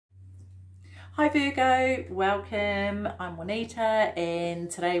Hi Virgo, welcome. I'm Juanita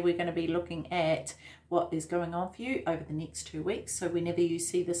and today we're going to be looking at what is going on for you over the next 2 weeks. So whenever you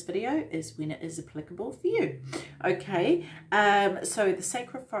see this video is when it is applicable for you. Okay, so the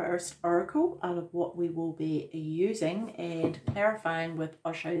Sacred Forest Oracle out of what we will be using and clarifying with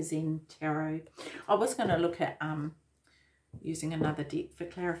Osho Zen Tarot. I was going to look at using another deck for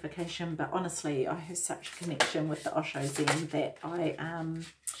clarification, but honestly I have such a connection with the Osho Zen that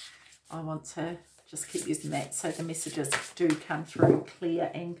I want to just keep using that so the messages do come through clear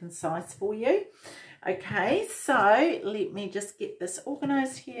and concise for you. Okay, so let me just get this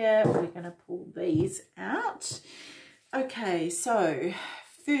organized here. We're going to pull these out. Okay, so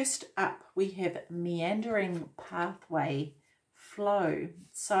first up we have meandering pathway flow.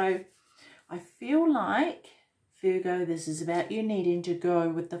 So I feel like, Virgo, this is about you needing to go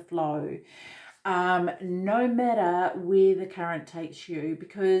with the flow, no matter where the current takes you,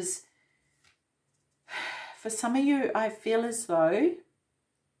 because for some of you, I feel as though,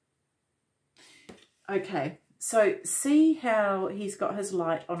 okay, so see how he's got his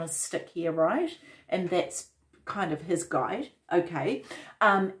light on a stick here, right? And that's kind of his guide, okay?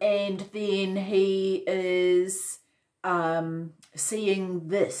 And then he is seeing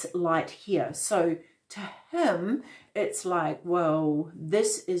this light here. So to him, it's like, well,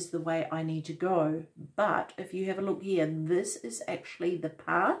 this is the way I need to go. But if you have a look here, this is actually the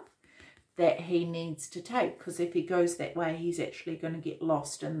path that he needs to take, because if he goes that way he's actually going to get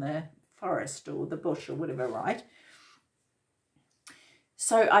lost in the forest or the bush or whatever, right?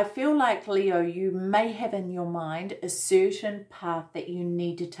 So I feel like, Leo, you may have in your mind a certain path that you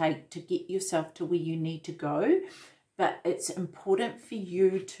need to take to get yourself to where you need to go, but it's important for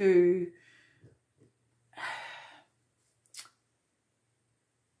you to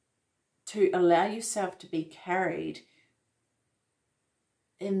allow yourself to be carried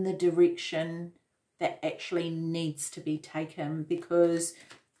in the direction that actually needs to be taken, because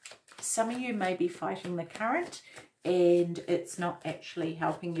some of you may be fighting the current and it's not actually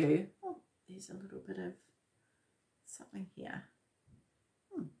helping you. Oh, there's a little bit of something here.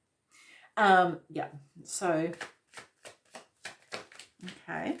 Yeah, so,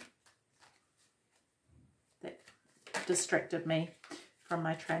 okay. That distracted me from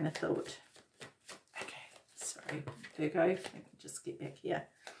my train of thought. Okay, sorry, Virgo, let me just get back here.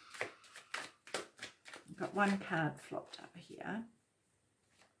 I've got one card flopped up here.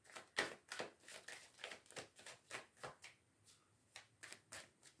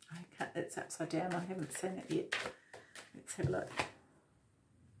 It's upside down. I haven't seen it yet. Let's have a look.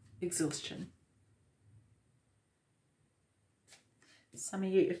 Exhaustion. Some of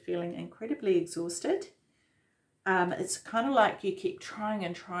you are feeling incredibly exhausted. It's kind of like you keep trying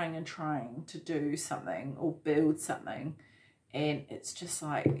and trying and trying to do something or build something, and it's just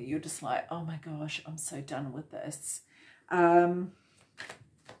like, you're just like, oh my gosh, I'm so done with this.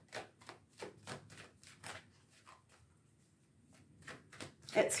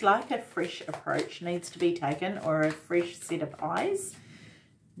 It's like a fresh approach needs to be taken, or a fresh set of eyes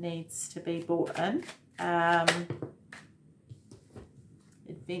needs to be brought in.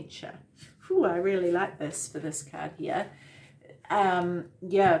 Adventure. Ooh, I really like this for this card here.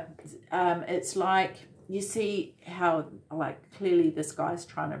 Yeah, it's like, you see how, like, clearly this guy's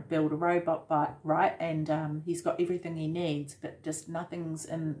trying to build a robot bike, right? And he's got everything he needs, but just nothing's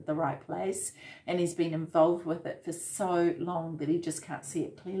in the right place. And he's been involved with it for so long that he just can't see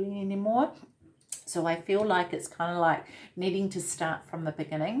it clearly anymore. So I feel like it's kind of like needing to start from the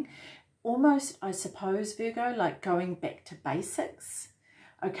beginning. Almost, I suppose, Virgo, like going back to basics.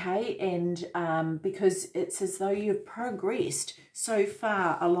 Okay, and because it's as though you've progressed so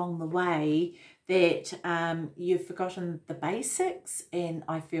far along the way that you've forgotten the basics, and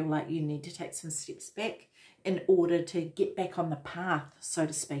I feel like you need to take some steps back in order to get back on the path, so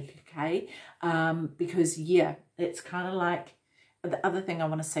to speak, okay? Because, yeah, it's kind of like, the other thing I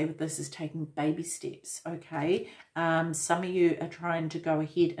want to say with this is taking baby steps, okay? Some of you are trying to go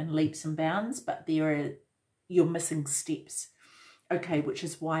ahead in leaps and bounds, but you're missing steps. Okay, which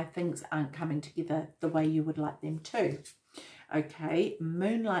is why things aren't coming together the way you would like them to. Okay,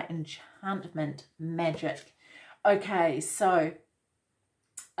 moonlight enchantment magic. Okay, so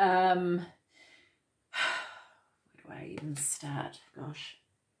where do I even start? Gosh,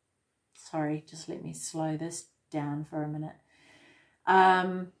 sorry, just let me slow this down for a minute.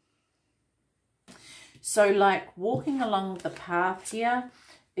 So like walking along the path here,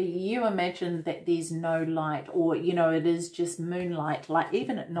 you imagine that there's no light, or, you know, it is just moonlight, like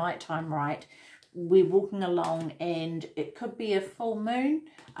even at nighttime, right? We're walking along and it could be a full moon,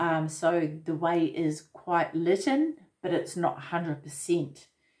 so the way is quite lit in, but it's not 100%.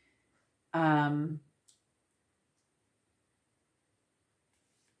 Some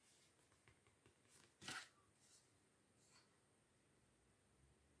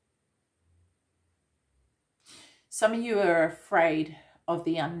of you are afraid of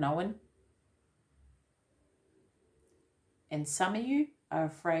the unknown. And some of you are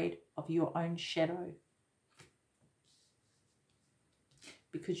afraid of your own shadow.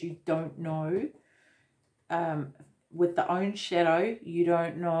 Because you don't know, with the own shadow, you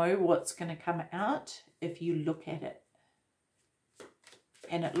don't know what's going to come out if you look at it.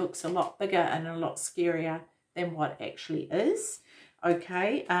 And it looks a lot bigger and a lot scarier than what it actually is.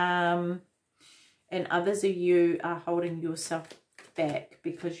 Okay. And others of you are holding yourself back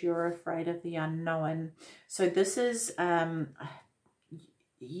because you're afraid of the unknown. So this is,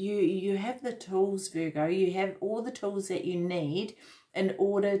 you have the tools, Virgo. You have all the tools that you need in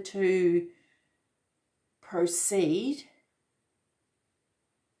order to proceed.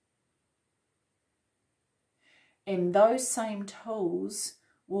 And those same tools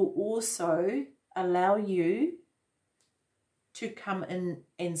will also allow you to come in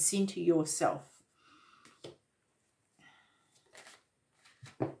and center yourself.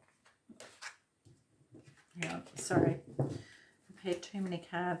 Yeah, sorry. I've had too many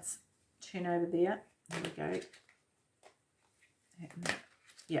cards turn over there. There we go.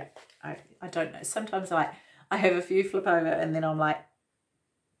 Yeah, I don't know. Sometimes I have a few flip over and then I'm like,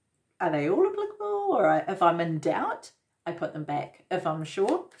 are they all applicable? Or if I'm in doubt, I put them back. If I'm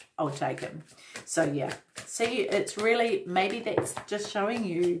sure, I'll take them. So yeah, see, it's really, maybe that's just showing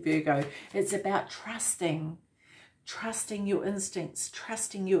you, Virgo, it's about trusting your instincts,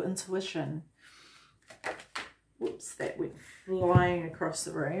 trusting your intuition. Whoops, that went flying across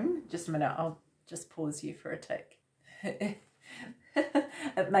the room. Just a minute, I'll just pause you for a tick.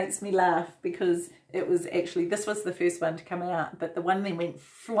 It makes me laugh because it was actually, this was the first one to come out, but the one that went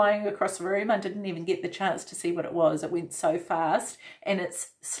flying across the room, I didn't even get the chance to see what it was. It went so fast and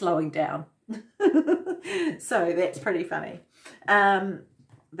it's slowing down. So that's pretty funny. The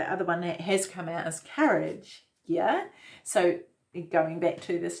other one that has come out is courage. Yeah. So going back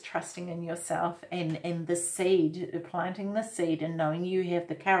to this trusting in yourself and the seed, planting the seed and knowing you have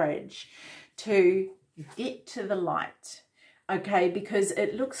the courage to get to the light. Okay, because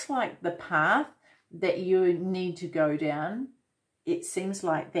it looks like the path that you need to go down, it seems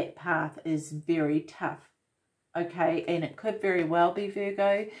like that path is very tough. Okay, and it could very well be,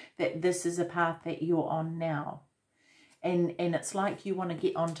 Virgo, that this is a path that you're on now. And it's like you want to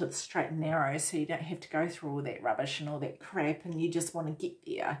get onto the straight and narrow so you don't have to go through all that rubbish and all that crap and you just want to get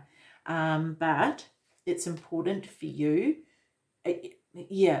there. But it's important for you.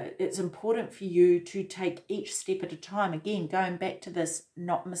 It's important for you to take each step at a time. Again, going back to this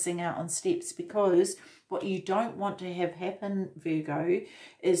not missing out on steps, because what you don't want to have happen, Virgo,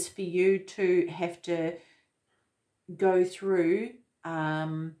 is for you to have to go through,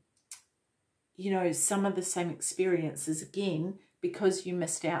 you know, some of the same experiences again because you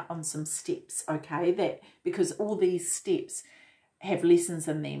missed out on some steps, okay? Because all these steps have lessons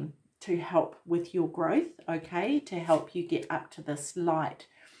in them to help with your growth, okay, to help you get up to this light.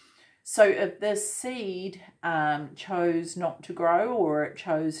 So if this seed chose not to grow or it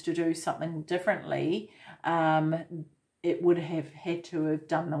chose to do something differently, it would have had to have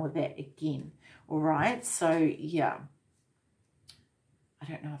done all that again, all right? So, yeah, I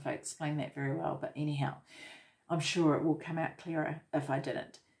don't know if I explained that very well, but anyhow, I'm sure it will come out clearer if I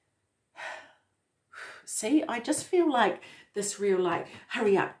didn't. See, I just feel like this real, like,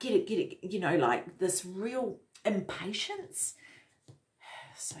 hurry up, get it, you know, like this real impatience.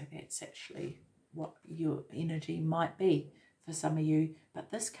 So that's actually what your energy might be for some of you.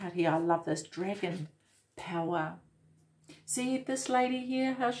 But this card here, I love this dragon power. See this lady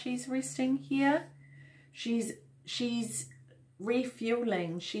here, how she's resting here? She's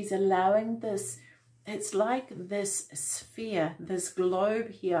refueling. She's allowing this, it's like this sphere, this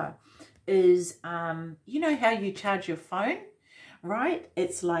globe here is, you know how you charge your phone, right?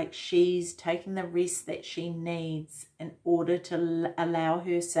 It's like she's taking the rest that she needs in order to allow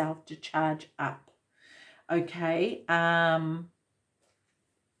herself to charge up, okay? And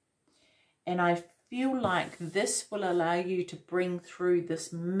I feel like this will allow you to bring through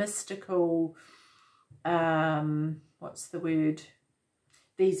this mystical, what's the word?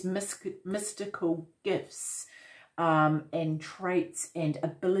 These mystical gifts and traits and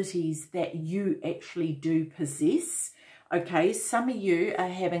abilities that you actually do possess. Okay, some of you are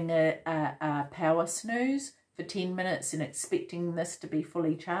having a power snooze for 10 minutes and expecting this to be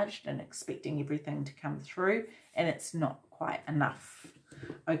fully charged and expecting everything to come through, and it's not quite enough.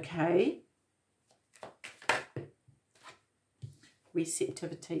 Okay.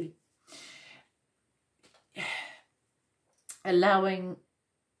 Receptivity. allowing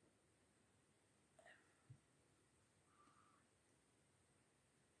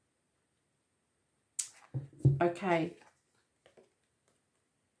okay,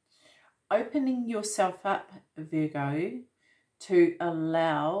 opening yourself up, Virgo, to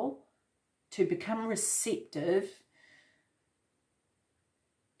allow, to become receptive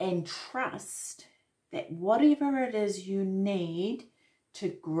and trust that whatever it is you need to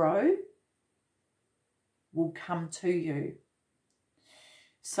grow will come to you.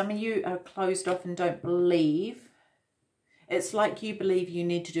 Some of you are closed off and don't believe. It's like you believe you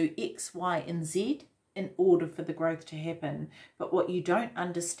need to do X, Y, and Z in order for the growth to happen. But what you don't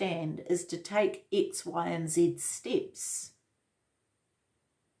understand is to take X, Y, and Z steps.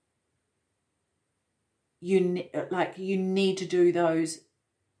 You need to do those,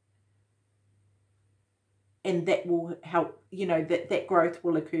 and that will help, you know, that growth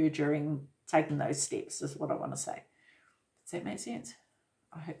will occur during taking those steps, is what I want to say. Does that make sense?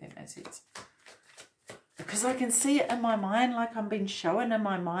 I hope that makes sense. Because I can see it in my mind, like I'm being shown in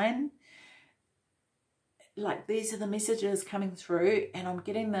my mind. Like these are the messages coming through and I'm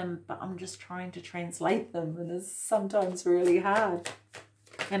getting them, but I'm just trying to translate them, and it's sometimes really hard.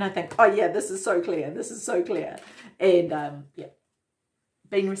 And I think, oh yeah, this is so clear. This is so clear. And yeah,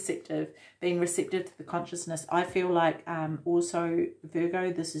 being receptive to the consciousness. I feel like also,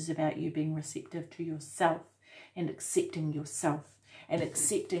 Virgo, this is about you being receptive to yourself and accepting yourself and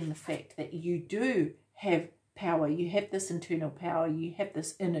accepting the fact that you do have power. You have this internal power. You have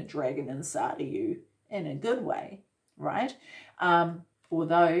this inner dragon inside of you in a good way, right?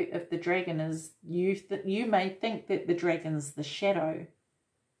 Although if the dragon is you, you may think that the dragon's the shadow.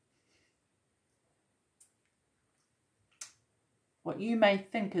 What you may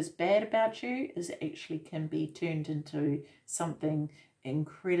think is bad about you is actually can be turned into something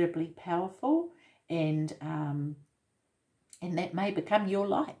incredibly powerful, and that may become your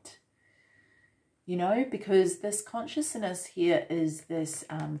light. You know, because this consciousness here is this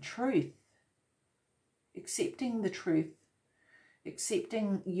truth. Accepting the truth,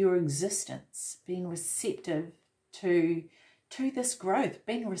 accepting your existence, being receptive to this growth,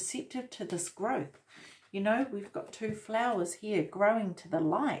 being receptive to this growth. You know, we've got two flowers here growing to the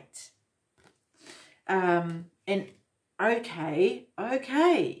light. And okay,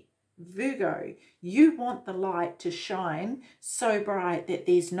 Virgo, you want the light to shine so bright that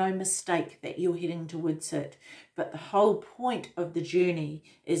there's no mistake that you're heading towards it. But the whole point of the journey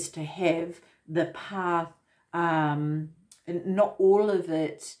is to have the path, and not all of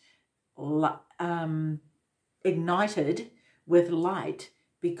it ignited with light,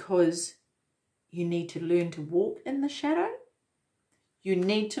 because you need to learn to walk in the shadow. You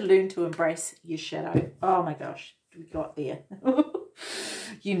need to learn to embrace your shadow. Oh my gosh, we got there.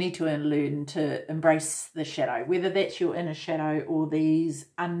 You need to learn to embrace the shadow, whether that's your inner shadow or these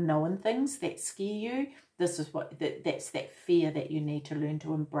unknown things that scare you. This is what, that's that fear that you need to learn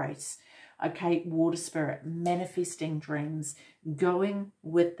to embrace. Okay, water spirit, manifesting dreams, going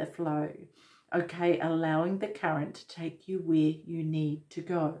with the flow. Okay, allowing the current to take you where you need to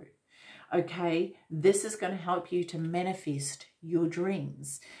go. Okay, this is going to help you to manifest your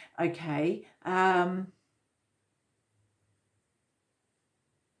dreams. Okay,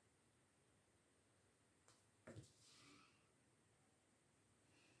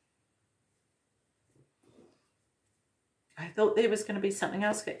 I thought there was going to be something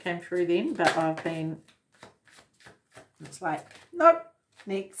else that came through then, but I've been, it's like, nope,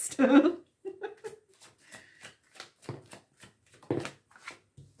 next.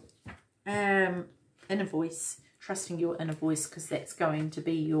 Inner voice, trusting your inner voice, because that's going to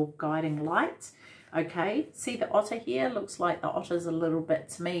be your guiding light. Okay, see the otter here? Looks like the otter's a little bit,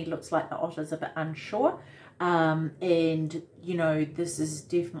 to me, looks like the otter's a bit unsure. And, you know, this is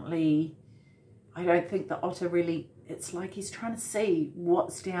definitely, I don't think the otter really, it's like he's trying to see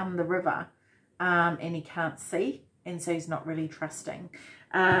what's down the river, and he can't see, and so he's not really trusting.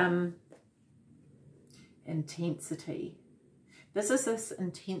 Intensity. This is this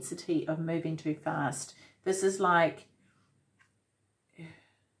intensity of moving too fast. This is like,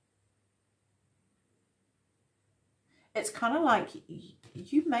 it's kind of like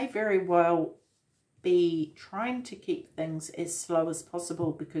you may very well be trying to keep things as slow as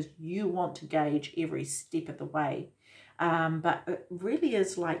possible because you want to gauge every step of the way. But it really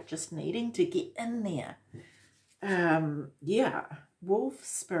is like just needing to get in there. Yeah, wolf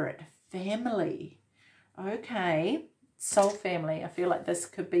spirit, family. Okay. Soul family. I feel like this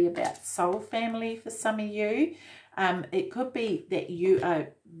could be about soul family for some of you. It could be that you are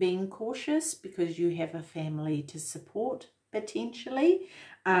being cautious because you have a family to support, potentially.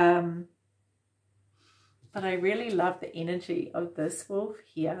 But I really love the energy of this wolf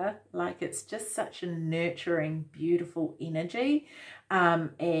here. Like, it's just such a nurturing, beautiful energy.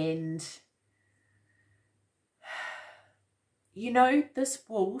 And, you know, this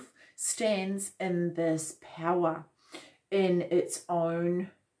wolf stands in this power, in its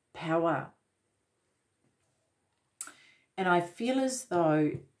own power. And I feel as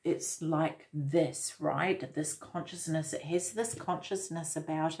though it's like this, right? This consciousness. It has this consciousness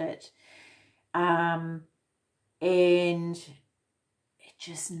about it. And it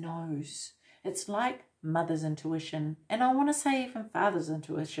just knows. It's like mother's intuition. And I want to say even father's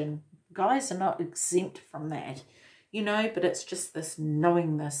intuition. Guys are not exempt from that, you know, but it's just this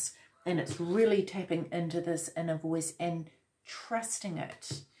knowingness. And it's really tapping into this inner voice and trusting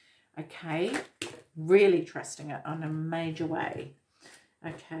it. Okay, really trusting it on a major way.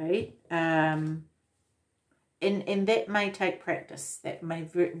 Okay, and that may take practice. That may,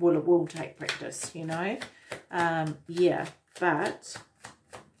 well, it will take practice, you know. Yeah, but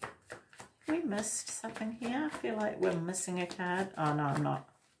we missed something here. I feel like we're missing a card. Oh, no, I'm not.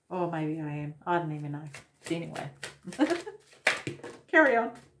 Or maybe I am. I don't even know. Anyway, carry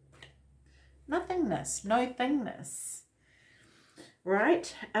on. Nothingness, no thingness.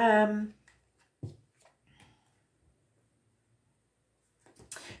 Right,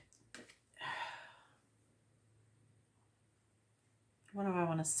 what do I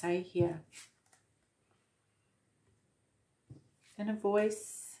want to say here? Inner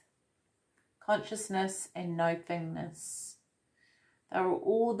voice, consciousness, and no thingness. They're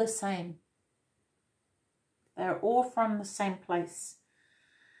all the same. They're all from the same place.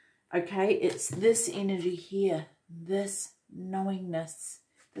 Okay, it's this energy here, this knowingness.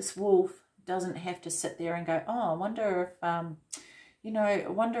 This wolf doesn't have to sit there and go, oh, I wonder if, you know, I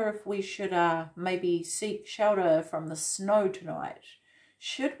wonder if we should maybe seek shelter from the snow tonight.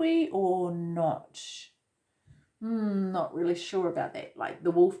 Should we or not? Not really sure about that. Like,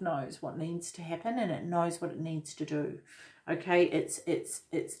 the wolf knows what needs to happen and it knows what it needs to do. Okay, it's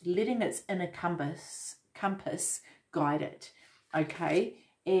letting its inner compass guide it. Okay,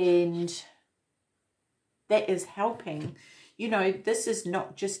 and that is helping. You know, this is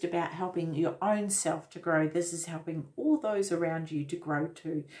not just about helping your own self to grow. This is helping all those around you to grow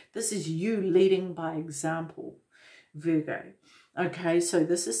too. This is you leading by example, Virgo. Okay, so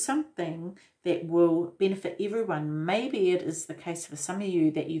this is something that will benefit everyone. Maybe it is the case for some of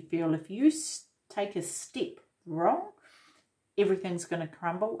you that you feel if you take a step wrong, everything's going to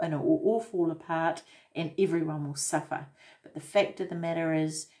crumble and it will all fall apart and everyone will suffer. But the fact of the matter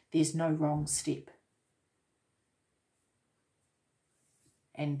is there's no wrong step.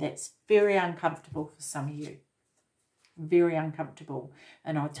 And that's very uncomfortable for some of you. Very uncomfortable.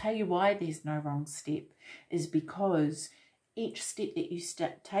 And I'll tell you why there's no wrong step. Is because each step that you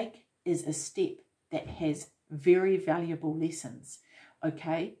take is a step that has very valuable lessons.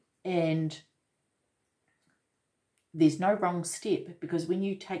 Okay? And there's no wrong step, because when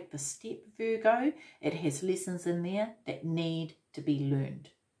you take the step, Virgo, it has lessons in there that need to be learned.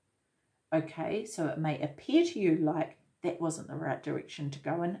 Okay? So it may appear to you like, that wasn't the right direction to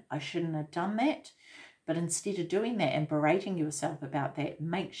go in. I shouldn't have done that. But instead of doing that and berating yourself about that,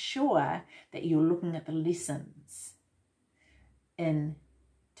 make sure that you're looking at the lessons in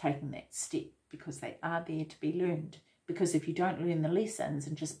taking that step, because they are there to be learned. Because if you don't learn the lessons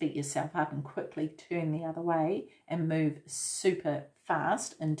and just beat yourself up and quickly turn the other way and move super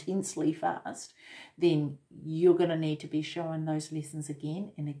fast, intensely fast, then you're going to need to be showing those lessons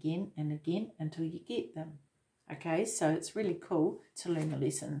again and again and again until you get them. Okay, so it's really cool to learn the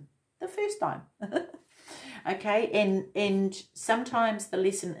lesson the first time. Okay, and sometimes the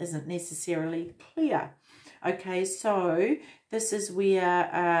lesson isn't necessarily clear. Okay, so this is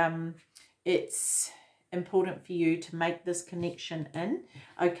where it's important for you to make this connection in,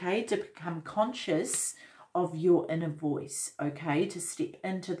 okay, to become conscious of your inner voice, okay, to step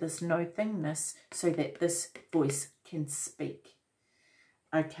into this no thingness so that this voice can speak.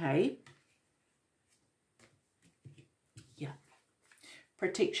 Okay.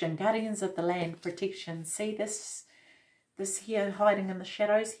 Protection, guardians of the land, protection. See this here hiding in the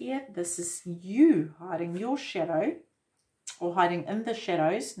shadows here? This is you hiding your shadow, or hiding in the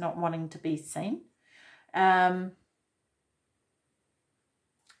shadows, not wanting to be seen. Yeah,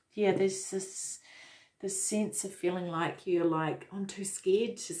 there's this sense of feeling like you're like, I'm too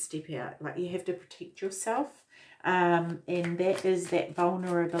scared to step out. Like you have to protect yourself. And that is that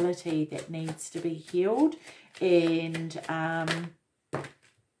vulnerability that needs to be healed. And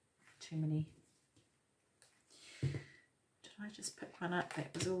too many. Did I just pick one up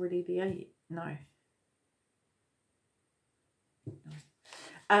that was already there? No.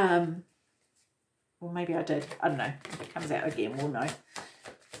 No. Or maybe I did. I don't know. If it comes out again, we'll know.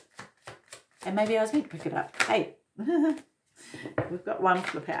 And maybe I was meant to pick it up. Hey, we've got one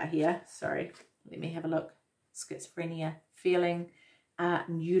flip out here. Sorry. Let me have a look. Schizophrenia. Feeling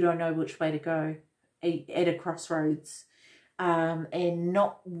you don't know which way to go. At a crossroads. And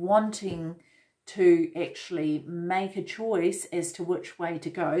not wanting to actually make a choice as to which way to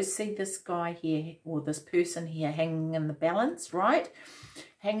go. See this guy here, or this person here, hanging in the balance, right?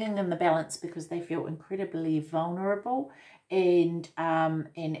 Hanging in the balance because they feel incredibly vulnerable and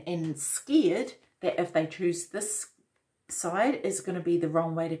scared that if they choose this side, it's going to be the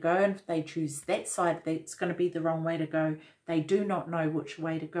wrong way to go, and if they choose that side, it's going to be the wrong way to go. They do not know which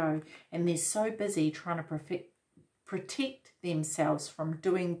way to go, and they're so busy trying to protect themselves from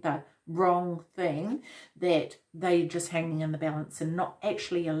doing the wrong thing that they're just hanging in the balance and not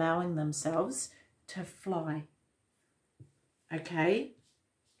actually allowing themselves to fly. Okay?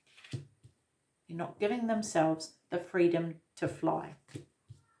 They're not giving themselves the freedom to fly.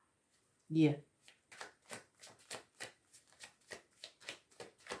 Yeah.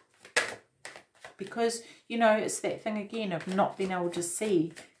 Because, you know, it's that thing again of not being able to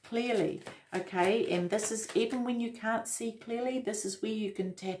see clearly. Okay, and this is, even when you can't see clearly, this is where you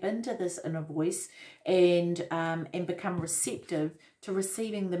can tap into this inner voice and become receptive to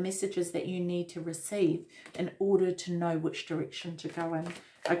receiving the messages that you need to receive in order to know which direction to go in.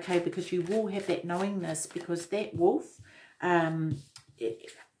 Okay, because you will have that knowingness, because that wolf,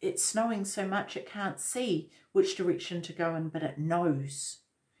 it's snowing so much it can't see which direction to go in, but it knows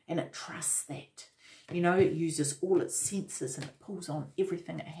and it trusts that. You know, it uses all its senses and it pulls on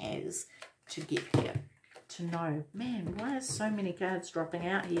everything it has to get here, to know. Man, why are so many cards dropping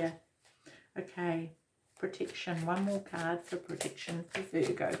out here? Okay, protection. One more card for protection for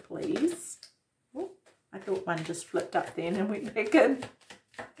Virgo, please. Oh, I thought one just flipped up then and went back in.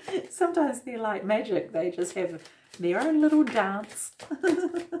 Sometimes they're like magic. They just have their own little dance.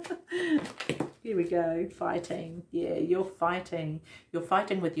 Here we go, fighting. Yeah, you're fighting. You're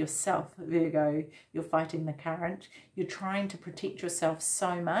fighting with yourself, Virgo. You're fighting the current. You're trying to protect yourself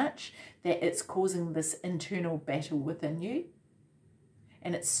so much that it's causing this internal battle within you.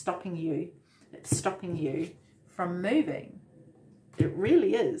 And it's stopping you. It's stopping you from moving. It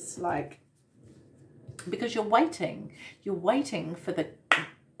really is. Like, because you're waiting. You're waiting for the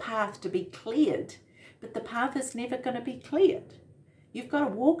path to be cleared. But the path is never going to be cleared. You've got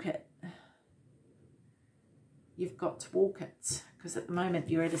to walk it. You've got to walk it, because at the moment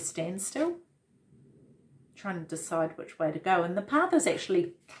you're at a standstill, trying to decide which way to go. And the path is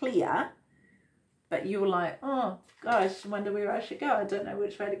actually clear, but you were like, oh gosh, I wonder where I should go. I don't know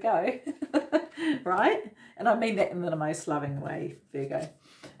which way to go. Right? And I mean that in the most loving way, Virgo.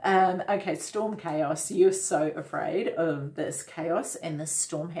 Okay, storm chaos. You're so afraid of this chaos and this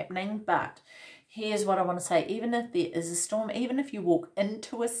storm happening, but here's what I want to say. Even if there is a storm, even if you walk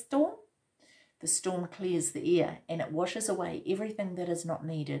into a storm, the storm clears the air and it washes away everything that is not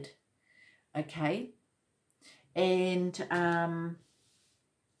needed. Okay? And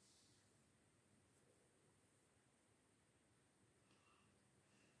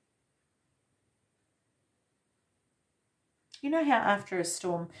you know how after a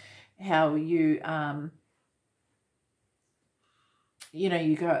storm, how you, you know,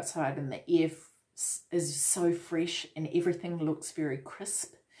 you go outside and the air is so fresh and everything looks very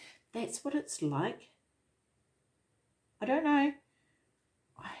crisp? That's what it's like. I don't know.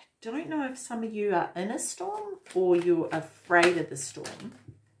 I don't know if some of you are in a storm or you're afraid of the storm.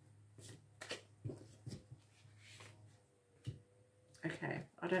 Okay,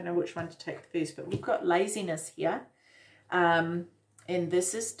 I don't know which one to take first, but we've got laziness here. And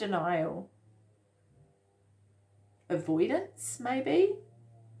this is denial. Avoidance, maybe.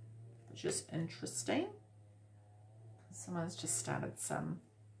 Which is interesting. Someone's just started something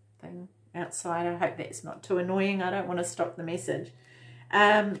outside. I hope that's not too annoying. I don't want to stop the message.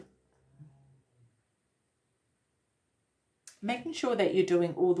 Making sure that you're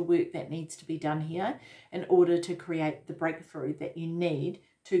doing all the work that needs to be done here in order to create the breakthrough that you need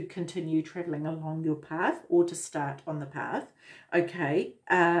to continue traveling along your path or to start on the path. Okay.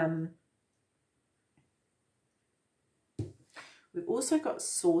 We've also got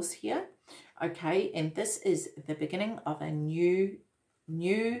source here. Okay. And this is the beginning of a new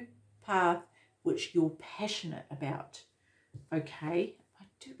path which you're passionate about. Okay.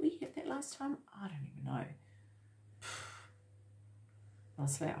 Did we have that last time? I don't even know.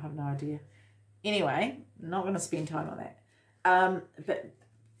 Honestly, I have no idea. Anyway, not going to spend time on that. But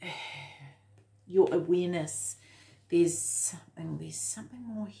your awareness, there's something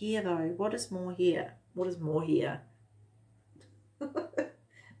more here though. What is more here? What is more here?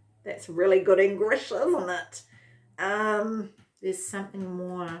 That That's really good English, isn't it? There's something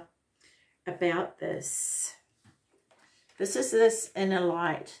more about this. This is this inner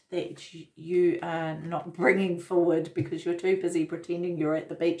light that you are not bringing forward because you're too busy pretending you're at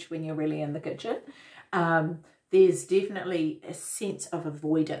the beach when you're really in the kitchen. There's definitely a sense of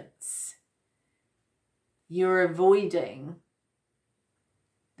avoidance. You're avoiding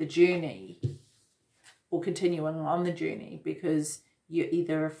the journey or continuing on the journey because you're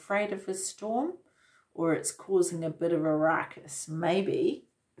either afraid of a storm or it's causing a bit of a ruckus, maybe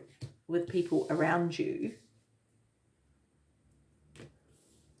with people around you.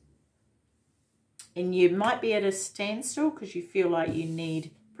 And you might be at a standstill because you feel like you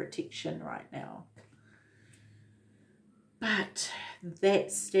need protection right now. But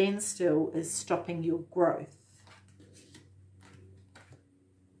that standstill is stopping your growth.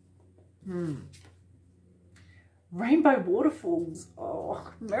 Rainbow waterfalls.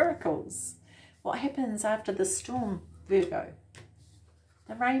 Oh, miracles. What happens after the storm, Virgo?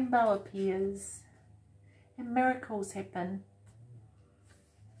 The rainbow appears and miracles happen.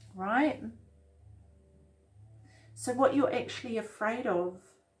 Right? So what you're actually afraid of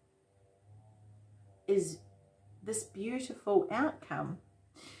is this beautiful outcome.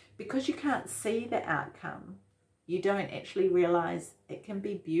 Because you can't see the outcome, you don't actually realize it can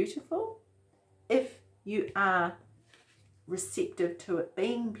be beautiful if you are receptive to it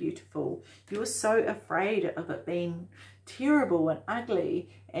being beautiful. You're so afraid of it being terrible and ugly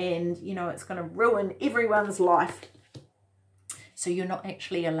and, you know, it's going to ruin everyone's life. So you're not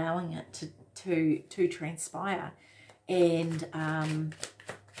actually allowing it to transpire and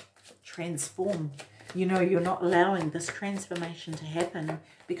transform. You know, you're not allowing this transformation to happen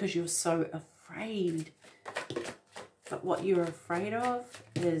because you're so afraid. But what you're afraid of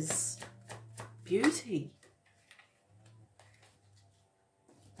is beauty.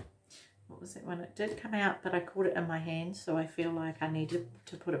 What was that one? It did come out, but I caught it in my hand, so I feel like I needed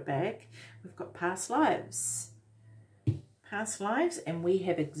to put it back. We've got past lives. Past lives, and we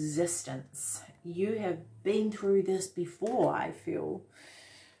have existence. You have been through this before, I feel.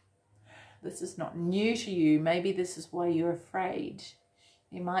 This is not new to you. Maybe this is why you're afraid.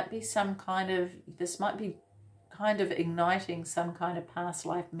 There might be some kind of, this might be kind of igniting some kind of past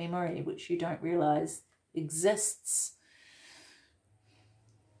life memory which you don't realize exists.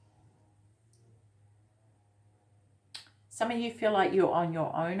 Some of you feel like you're on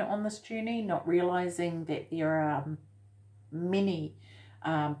your own on this journey, not realizing that there are many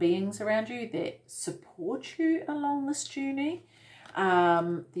beings around you that support you along this journey.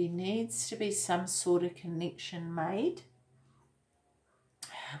 There needs to be some sort of connection made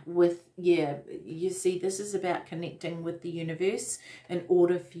with, yeah, you see, this is about connecting with the universe in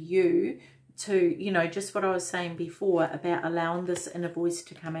order for you to, you know, just what I was saying before about allowing this inner voice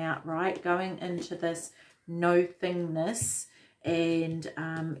to come out, right? Going into this no thingness and,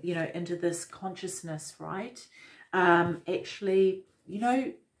 you know, into this consciousness, right? Actually, you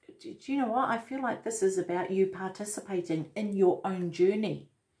know, do you know what? I feel like this is about you participating in your own journey.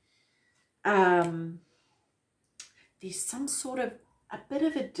 There's some sort of, a bit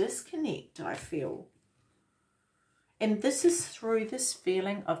of a disconnect, I feel. And this is through this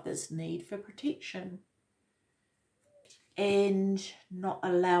feeling of this need for protection. And not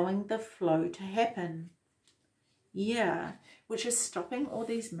allowing the flow to happen. Yeah, which is stopping all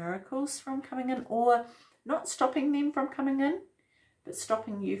these miracles from coming in, or not stopping them from coming in, but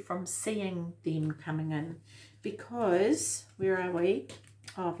stopping you from seeing them coming in. Because, where are we?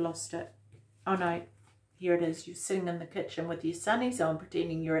 Oh, I've lost it. Oh no, here it is. You're sitting in the kitchen with your sunnies on,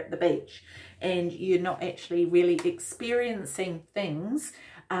 pretending you're at the beach. And you're not actually really experiencing things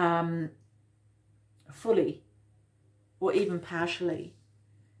fully or even partially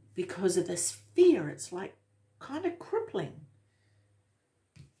because of this fear. It's like kind of crippling.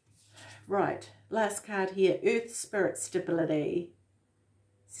 Right, last card here, Earth Spirit Stability.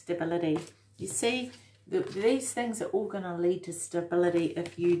 Stability. You see, these things are all going to lead to stability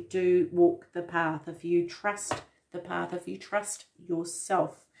if you do walk the path, if you trust the path, if you trust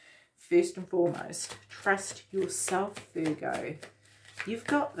yourself. First and foremost, trust yourself, Virgo. You've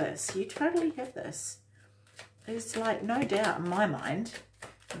got this. You totally have this. There's like no doubt in my mind.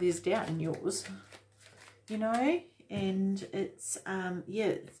 There's doubt in yours, you know, and it's,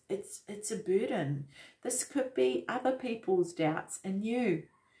 yeah, it's a burden. This could be other people's doubts in you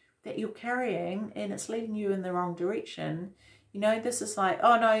that you're carrying, and it's leading you in the wrong direction. You know, this is like,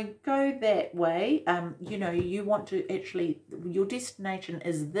 oh no, go that way. You know, you want to actually, your destination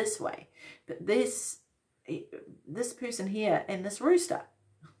is this way, but this person here and this rooster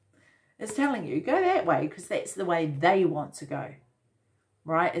is telling you, go that way because that's the way they want to go,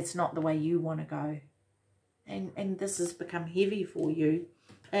 right? It's not the way you want to go. And this has become heavy for you.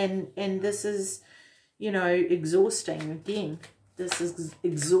 And this is, you know, exhausting again. This is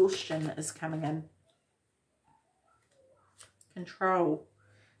exhaustion is coming in. Control.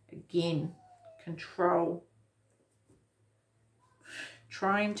 Again, control.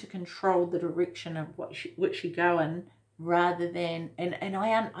 Trying to control the direction of which you go in, rather than, and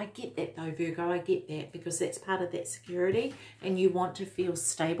I get that though, Virgo, I get that, because that's part of that security, and you want to feel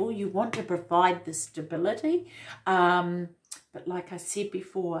stable, you want to provide the stability, but like I said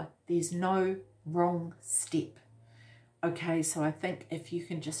before, there's no wrong step. Okay, so I think if you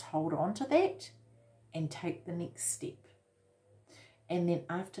can just hold on to that and take the next step, and then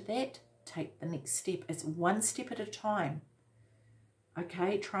after that, take the next step. It's one step at a time.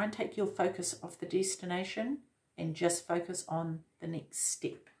 Okay, try and take your focus off the destination and just focus on the next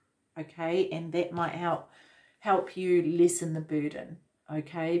step. Okay, and that might help you lessen the burden.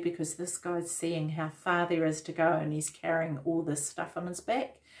 Okay, because this guy's seeing how far there is to go and he's carrying all this stuff on his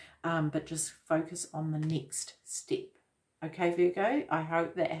back. But just focus on the next step. Okay, Virgo, I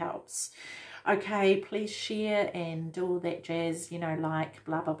hope that helps. Okay, please share and do all that jazz, you know, like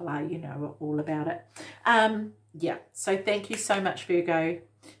blah, blah, blah, you know, all about it. Yeah, so thank you so much, Virgo.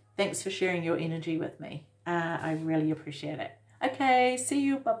 Thanks for sharing your energy with me. I really appreciate it. Okay, see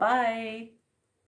you. Bye-bye.